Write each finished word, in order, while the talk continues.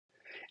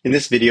In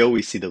this video,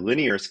 we see the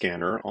linear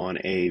scanner on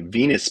a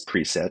venous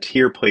preset,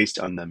 here placed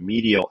on the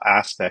medial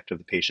aspect of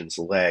the patient's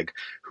leg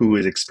who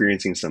is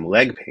experiencing some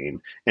leg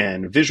pain.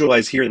 And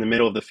visualized here in the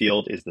middle of the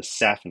field is the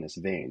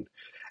saphenous vein.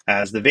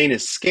 As the vein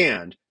is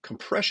scanned,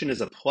 compression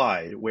is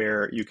applied,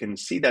 where you can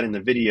see that in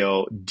the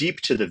video, deep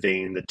to the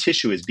vein, the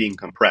tissue is being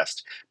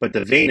compressed, but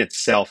the vein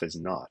itself is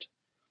not.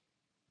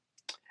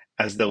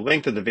 As the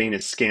length of the vein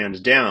is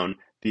scanned down,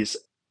 this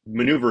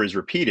maneuver is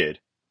repeated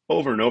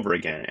over and over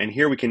again. And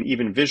here we can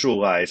even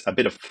visualize a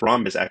bit of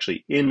thrombus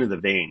actually in the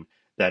vein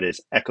that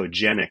is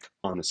echogenic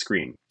on the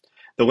screen.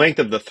 The length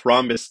of the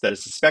thrombus that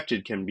is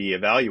suspected can be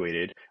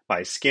evaluated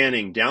by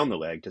scanning down the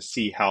leg to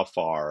see how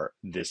far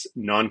this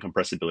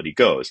non-compressibility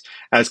goes,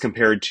 as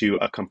compared to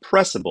a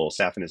compressible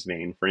saphenous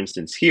vein, for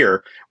instance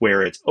here,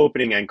 where it's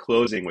opening and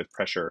closing with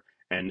pressure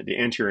and the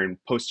anterior and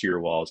posterior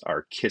walls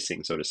are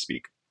kissing, so to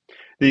speak.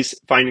 These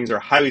findings are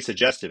highly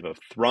suggestive of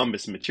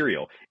thrombus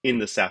material in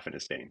the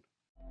saphenous vein.